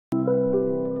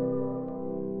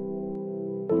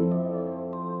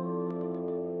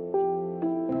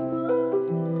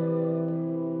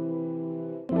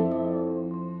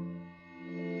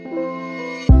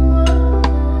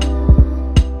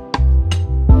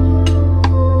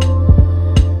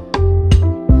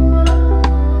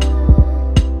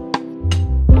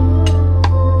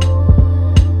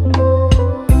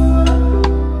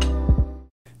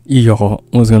Yo,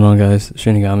 what's going on guys?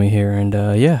 Shinigami here, and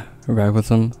yeah, we're back with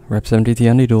some Rep 70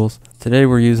 Tiandi Duels. Today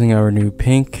we're using our new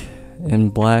pink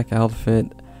and black outfit.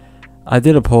 I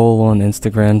did a poll on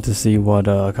Instagram to see what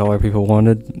color people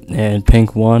wanted, and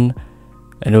pink won,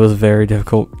 and it was a very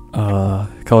difficult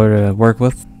color to work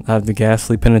with. I have the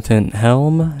Ghastly Penitent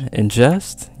Helm and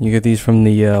Jest. You get these from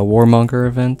the Warmonger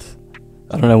event.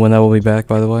 I don't know when that will be back,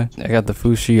 by the way. I got the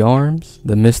Fushi Arms,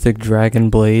 the Mystic Dragon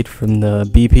Blade from the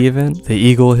BP event, the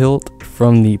Eagle Hilt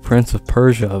from the Prince of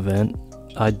Persia event.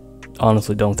 I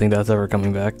honestly don't think that's ever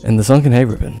coming back. And the Sunken Hay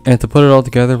Ribbon. And to put it all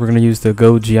together, we're going to use the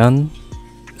Gojian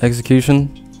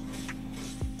execution.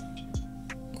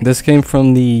 This came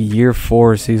from the Year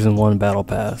 4 Season 1 Battle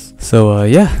Pass. So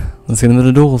yeah, let's get into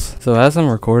the duels. So as I'm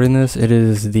recording this, it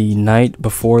is the night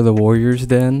before the Warriors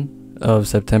Den of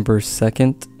September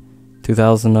 2nd.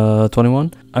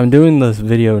 2021. I'm doing this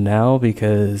video now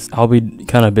because I'll be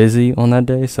kind of busy on that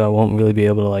day, so I won't really be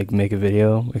able to like make a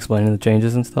video explaining the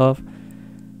changes and stuff.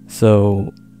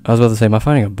 So I was about to say, am I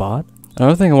finding a bot?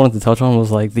 Another thing I wanted to touch on was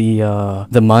like the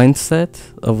mindset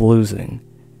of losing.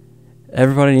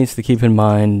 Everybody needs to keep in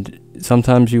mind,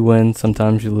 sometimes you win,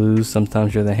 sometimes you lose,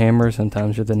 sometimes you're the hammer,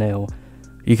 sometimes you're the nail.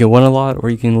 You can win a lot or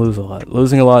you can lose a lot.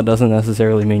 Losing a lot doesn't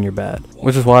necessarily mean you're bad,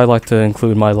 which is why I like to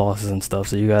include my losses and stuff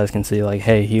so you guys can see like,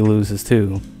 hey, he loses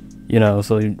too, you know,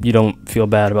 so you don't feel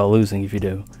bad about losing if you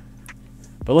do.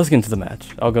 But let's get into the match.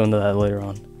 I'll go into that later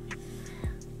on.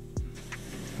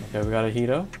 Okay, we got a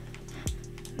Hito.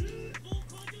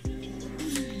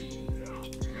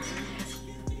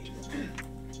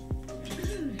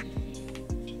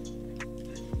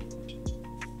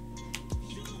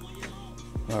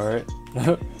 Alright.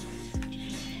 Huh?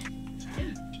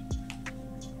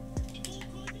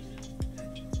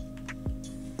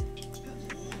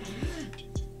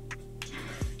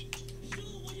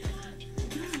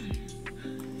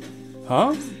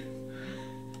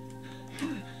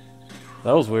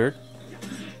 That was weird.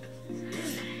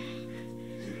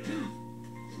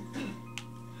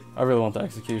 I really want the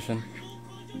execution.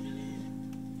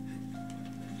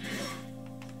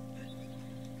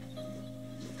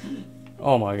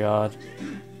 Oh my god.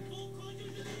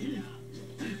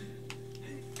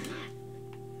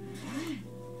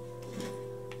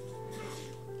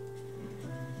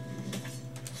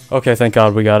 Okay, thank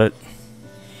God we got it.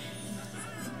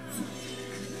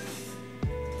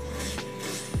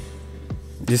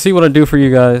 You see what I do for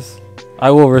you guys?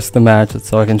 I will risk the match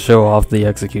so I can show off the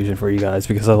execution for you guys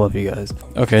because I love you guys.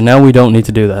 Okay, now we don't need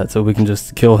to do that, so we can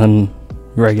just kill him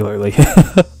regularly.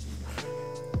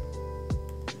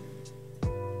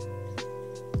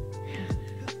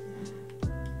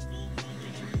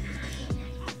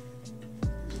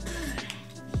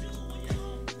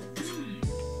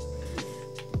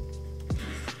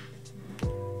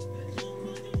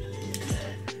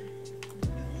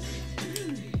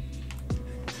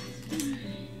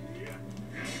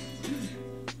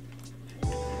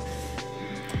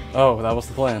 Oh, that was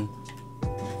the plan.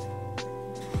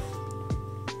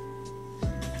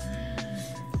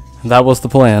 That was the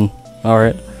plan.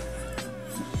 Alright.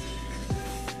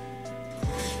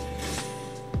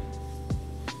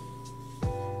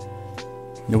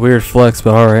 A weird flex,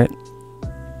 but alright.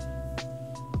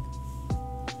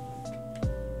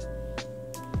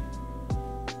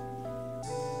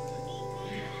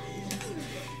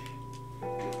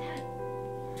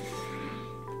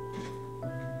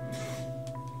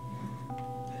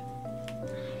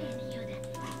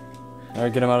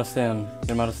 Alright, get him out of stam.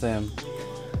 Get him out of stam.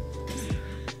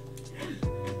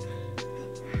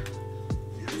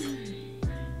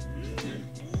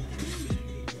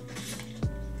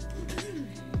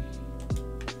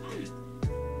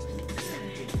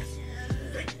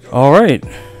 Alright.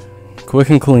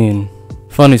 Quick and clean.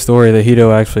 Funny story that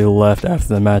Hito actually left after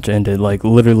the match ended. Like,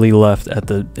 literally left at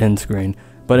the end screen.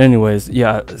 But anyways,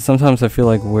 yeah, sometimes I feel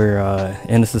like we're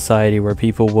in a society where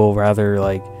people will rather,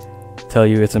 like, tell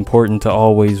you it's important to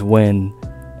always win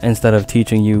instead of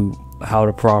teaching you how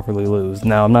to properly lose.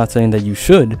 Now, I'm not saying that you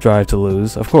should strive to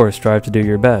lose. Of course, strive to do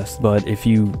your best. But if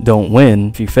you don't win,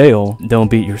 if you fail,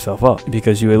 don't beat yourself up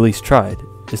because you at least tried.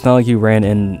 It's not like you ran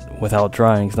in without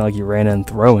trying. It's not like you ran in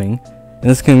throwing. And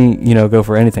this can, you know, go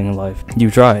for anything in life.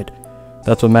 You tried.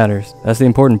 That's what matters. That's the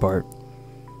important part.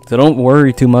 So don't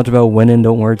worry too much about winning.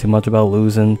 Don't worry too much about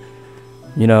losing.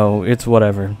 You know, it's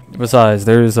whatever. Besides,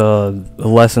 there's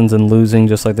lessons in losing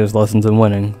just like there's lessons in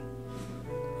winning.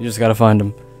 You just gotta find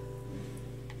them.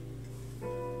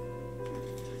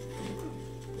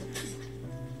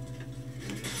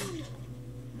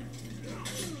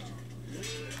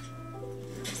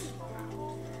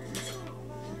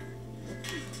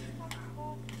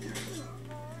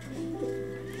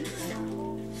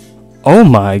 Oh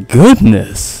my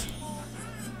goodness.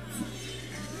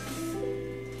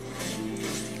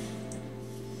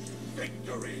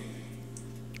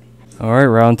 Alright,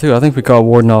 round 2. I think we caught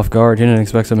Warden off guard. He didn't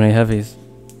expect so many heavies.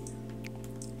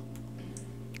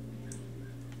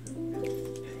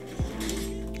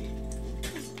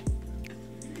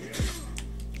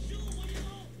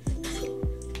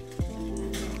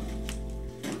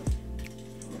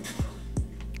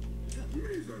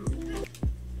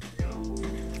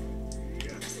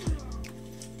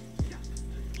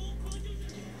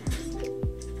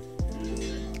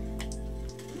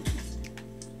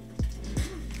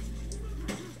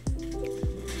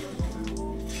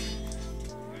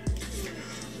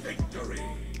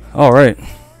 Alright.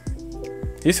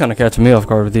 He's kind of catching me off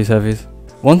guard with these heavies.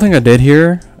 One thing I did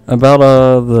hear about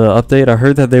the update, I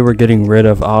heard that they were getting rid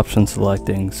of option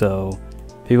selecting, so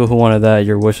people who wanted that,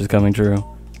 your wish is coming true.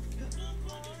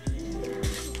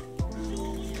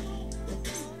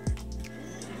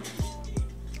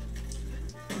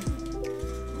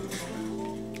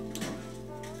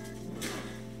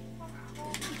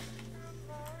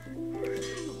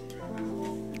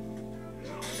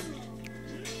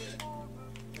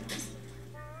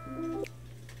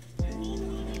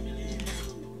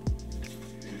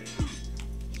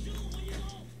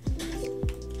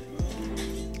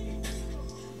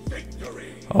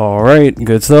 Alright,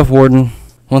 good stuff, Warden.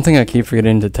 One thing I keep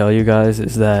forgetting to tell you guys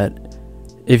is that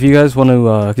if you guys want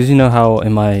to, because you know how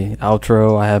in my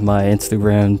outro I have my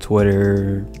Instagram,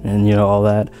 Twitter, and you know all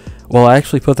that. Well, I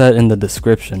actually put that in the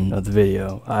description of the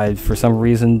video. I, for some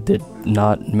reason, did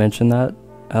not mention that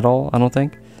at all, I don't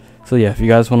think. So yeah, if you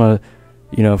guys want to,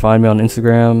 you know, find me on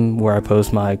Instagram where I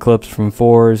post my clips from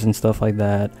 4s and stuff like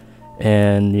that,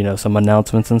 and, you know, some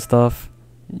announcements and stuff,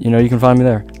 you know, you can find me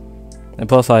there. And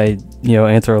plus I, you know,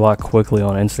 answer a lot quickly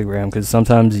on Instagram because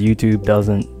sometimes YouTube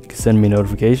doesn't send me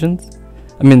notifications.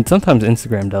 I mean, sometimes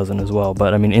Instagram doesn't as well,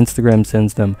 but I mean, Instagram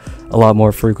sends them a lot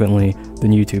more frequently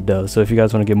than YouTube does. So if you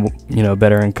guys want to get, you know,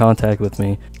 better in contact with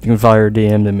me, you can fire a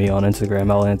DM to me on Instagram.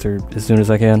 I'll answer as soon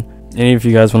as I can. And if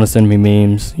you guys want to send me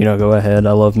memes, you know, go ahead.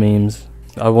 I love memes.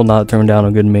 I will not turn down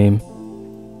a good meme.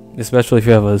 Especially if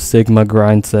you have a Sigma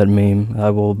grind set meme. I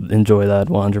will enjoy that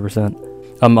 100%.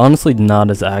 I'm honestly not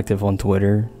as active on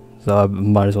Twitter, so I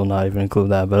might as well not even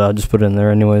include that, but I'll just put it in there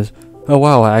anyways. Oh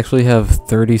wow, I actually have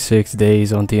 36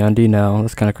 days on Tiandi now.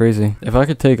 That's kind of crazy. If I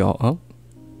could take all...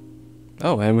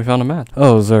 Oh, and we found a match.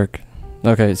 Oh, Zerk.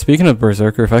 Okay, speaking of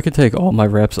Berserker, if I could take all my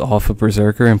reps off of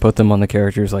Berserker and put them on the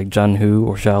characters like Janhu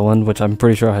or Shaolin, which I'm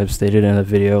pretty sure I have stated in a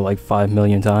video like 5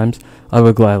 million times, I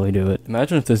would gladly do it.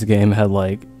 Imagine if this game had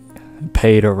like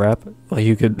pay to rep. Like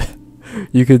you could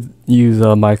use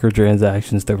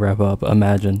microtransactions to wrap up.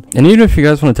 Imagine. And even if you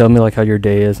guys want to tell me like how your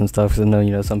day is and stuff, because I know,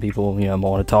 you know, some people, you know,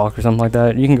 want to talk or something like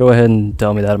that, you can go ahead and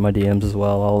tell me that in my DMs as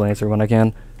well. I'll answer when I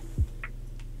can.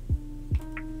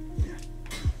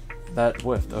 That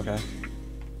whiffed. Okay.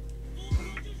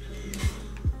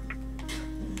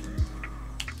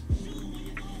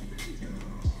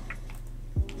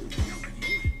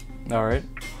 All right.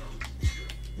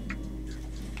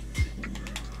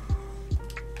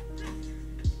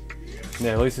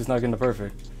 Yeah, at least it's not getting the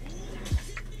perfect.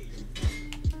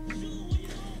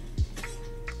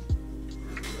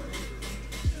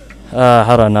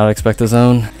 How did I not expect the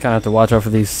zone? Kinda have to watch out for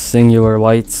these singular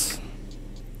lights.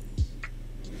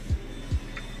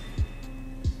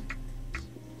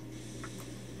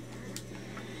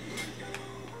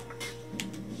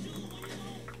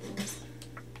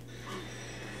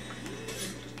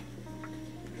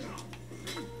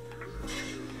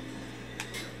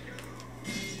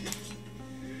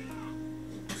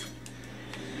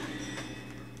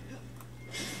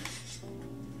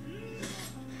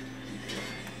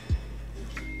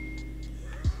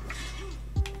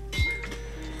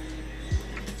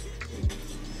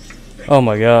 Oh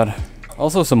my god.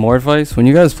 Also, some more advice. When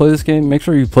you guys play this game, make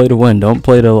sure you play to win. Don't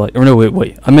play to like... Or no,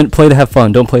 wait. I meant play to have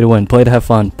fun. Don't play to win. Play to have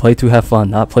fun. Play to have fun,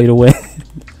 not play to win.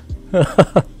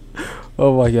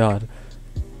 Oh my god.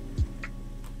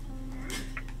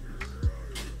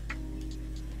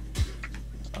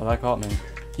 Oh, that caught me.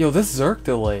 Yo, this Zerk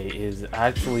delay is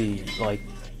actually, like...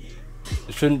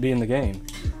 It shouldn't be in the game.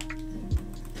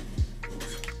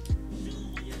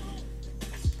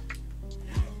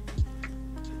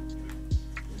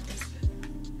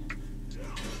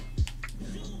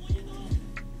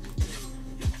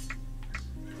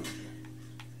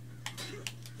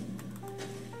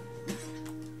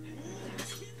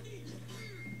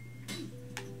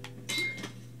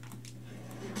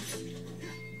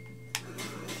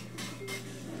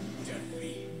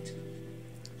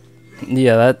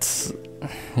 Yeah, that's...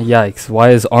 Yikes,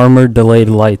 why is armored delayed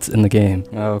lights in the game?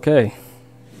 Okay.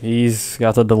 He's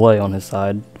got the delay on his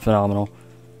side. Phenomenal.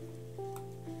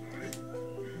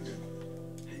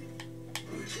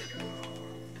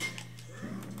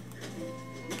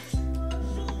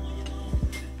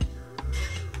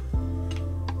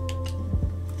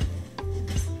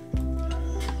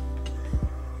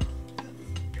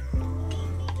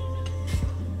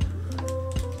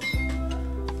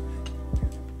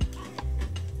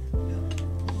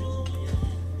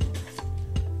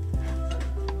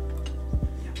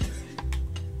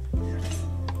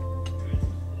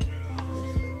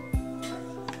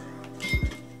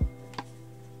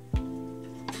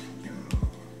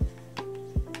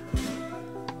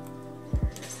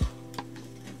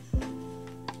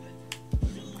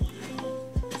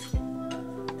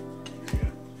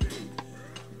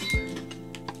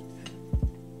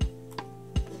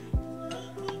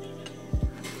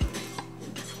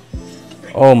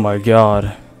 Oh my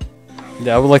god.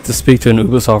 Yeah, I would like to speak to an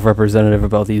Ubisoft representative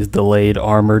about these delayed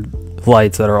armored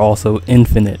lights that are also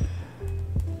infinite.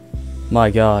 My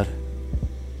god.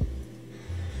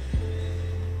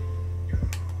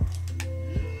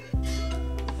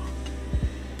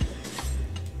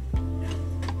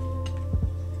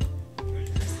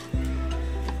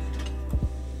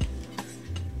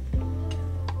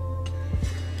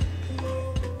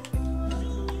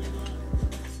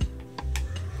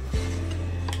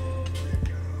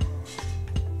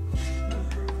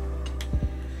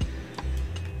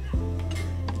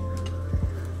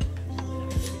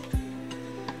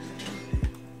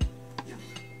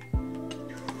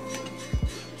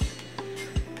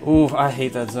 Ooh, I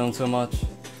hate that zone so much.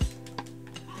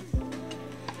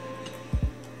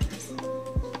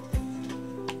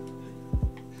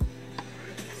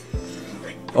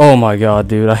 Oh my god,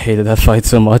 dude, I hated that fight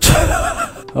so much.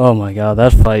 Oh my god,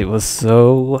 that fight was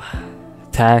so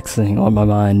taxing on my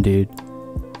mind, dude.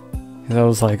 And I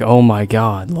was like, oh my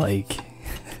god, like,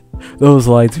 those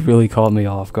lights really caught me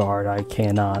off guard. I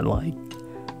cannot, like...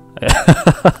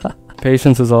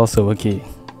 Patience is also a key.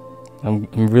 I'm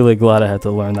really glad I had to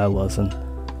learn that lesson.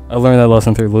 I learned that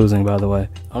lesson through losing, by the way.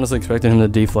 Honestly expected him to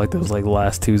deflect those like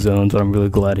last two zones, but I'm really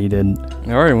glad he didn't.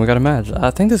 Alright, we got a match. I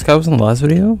think this guy was in the last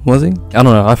video, was he? I don't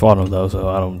know, I fought him though, so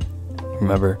I don't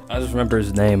remember. I just remember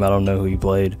his name, I don't know who he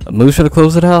played. Moose should have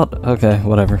closed it out? Okay,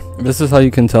 whatever. This is how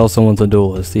you can tell someone's a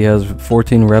duelist. He has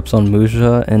 14 reps on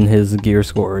Musha, and his gear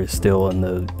score is still in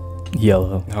the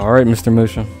yellow. Alright, Mr.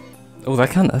 Musha. Oh,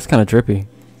 that's kind of trippy.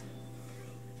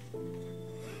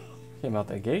 Came out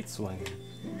that gate swinging.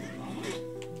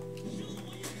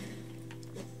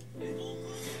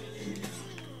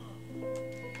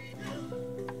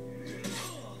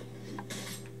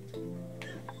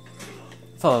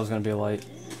 I thought that was gonna be a light.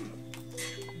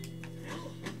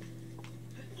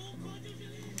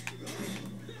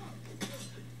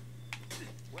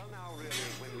 Well, now really,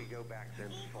 when we go back then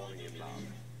to falling in love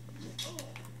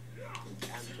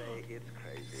and say it's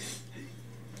crazy.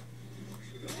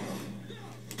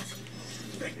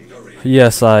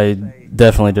 Yes, I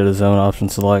definitely did a zone option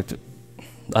select.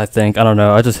 I think. I don't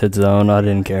know. I just hit zone. I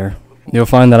didn't care. You'll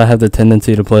find that I have the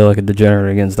tendency to play like a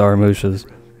degenerate against Aramushas.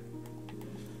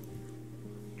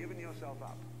 Giving yourself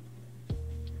up.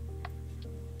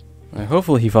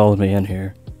 Hopefully he followed me in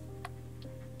here.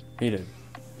 He did.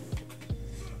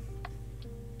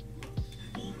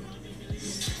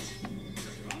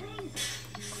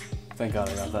 Thank God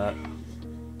I got that.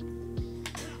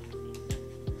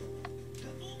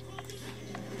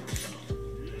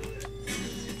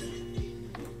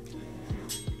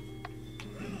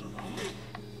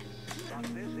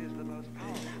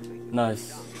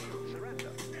 Nice. Surrender.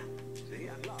 See,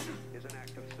 and love is an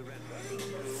act of surrender.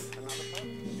 Another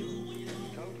person.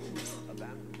 Total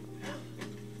abandonment.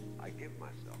 I give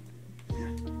myself.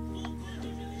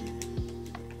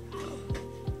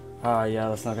 Ah, yeah,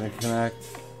 that's not gonna connect.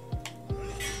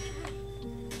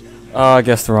 Oh, I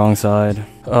guess the wrong side.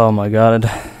 Oh my god.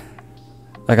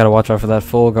 I gotta watch out for that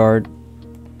full guard.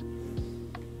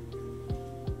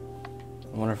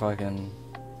 I wonder if I can...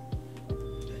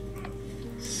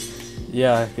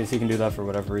 Yeah, I guess he can do that for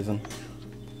whatever reason.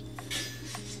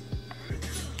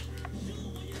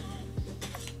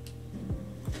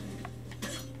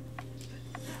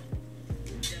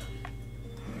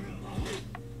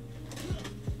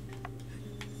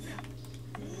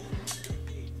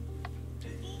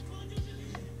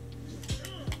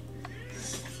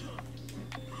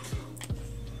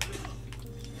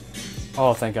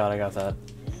 Oh, thank God I got that.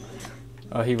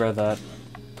 Oh, he read that.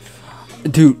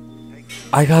 Dude,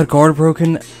 I got guard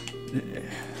broken.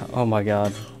 Oh my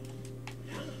God.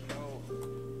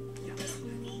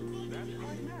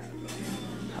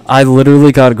 I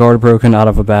literally got guard broken out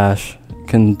of a bash.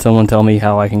 Can someone tell me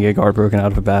how I can get guard broken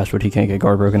out of a bash, but he can't get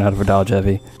guard broken out of a dodge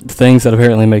heavy? Things that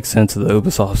apparently make sense to the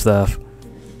Ubisoft staff.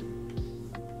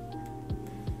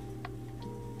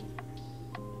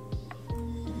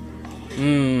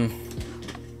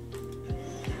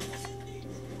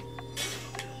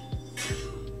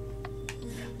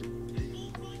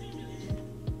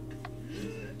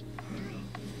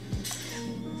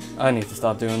 I need to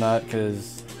stop doing that, because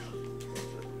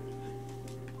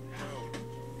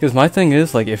my thing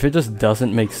is, like, if it just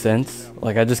doesn't make sense,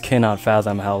 like, I just cannot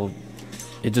fathom how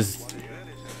it just...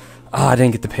 I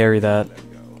didn't get to parry that.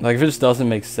 Like, if it just doesn't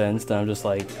make sense, then I'm just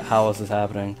like, how is this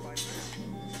happening?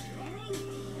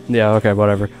 Yeah, okay,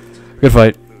 whatever. Good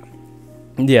fight.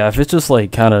 Yeah, if it's just,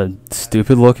 like, kind of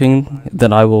stupid looking,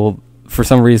 then I will... For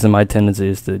some reason, my tendency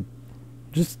is to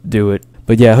just do it.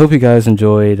 But yeah, I hope you guys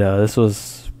enjoyed. This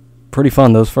was pretty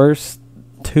fun. Those first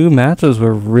 2 matches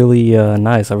were really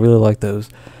nice. I really like those.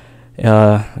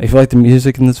 If you like the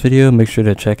music in this video, make sure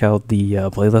to check out the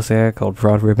playlist I got called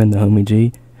Prod Riddiman, the Homie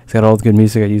G. It's got all the good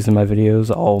music I use in my videos,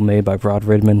 all made by Prod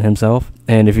Riddiman himself.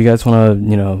 And if you guys want to,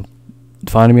 you know,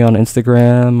 find me on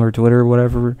Instagram or Twitter or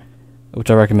whatever,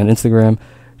 which I recommend Instagram,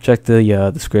 check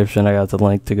the description. I got the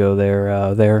link to go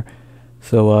there.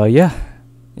 So yeah,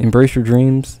 embrace your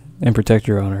dreams and protect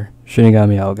your honor.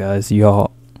 Shinigami out, guys.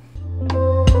 Y'all.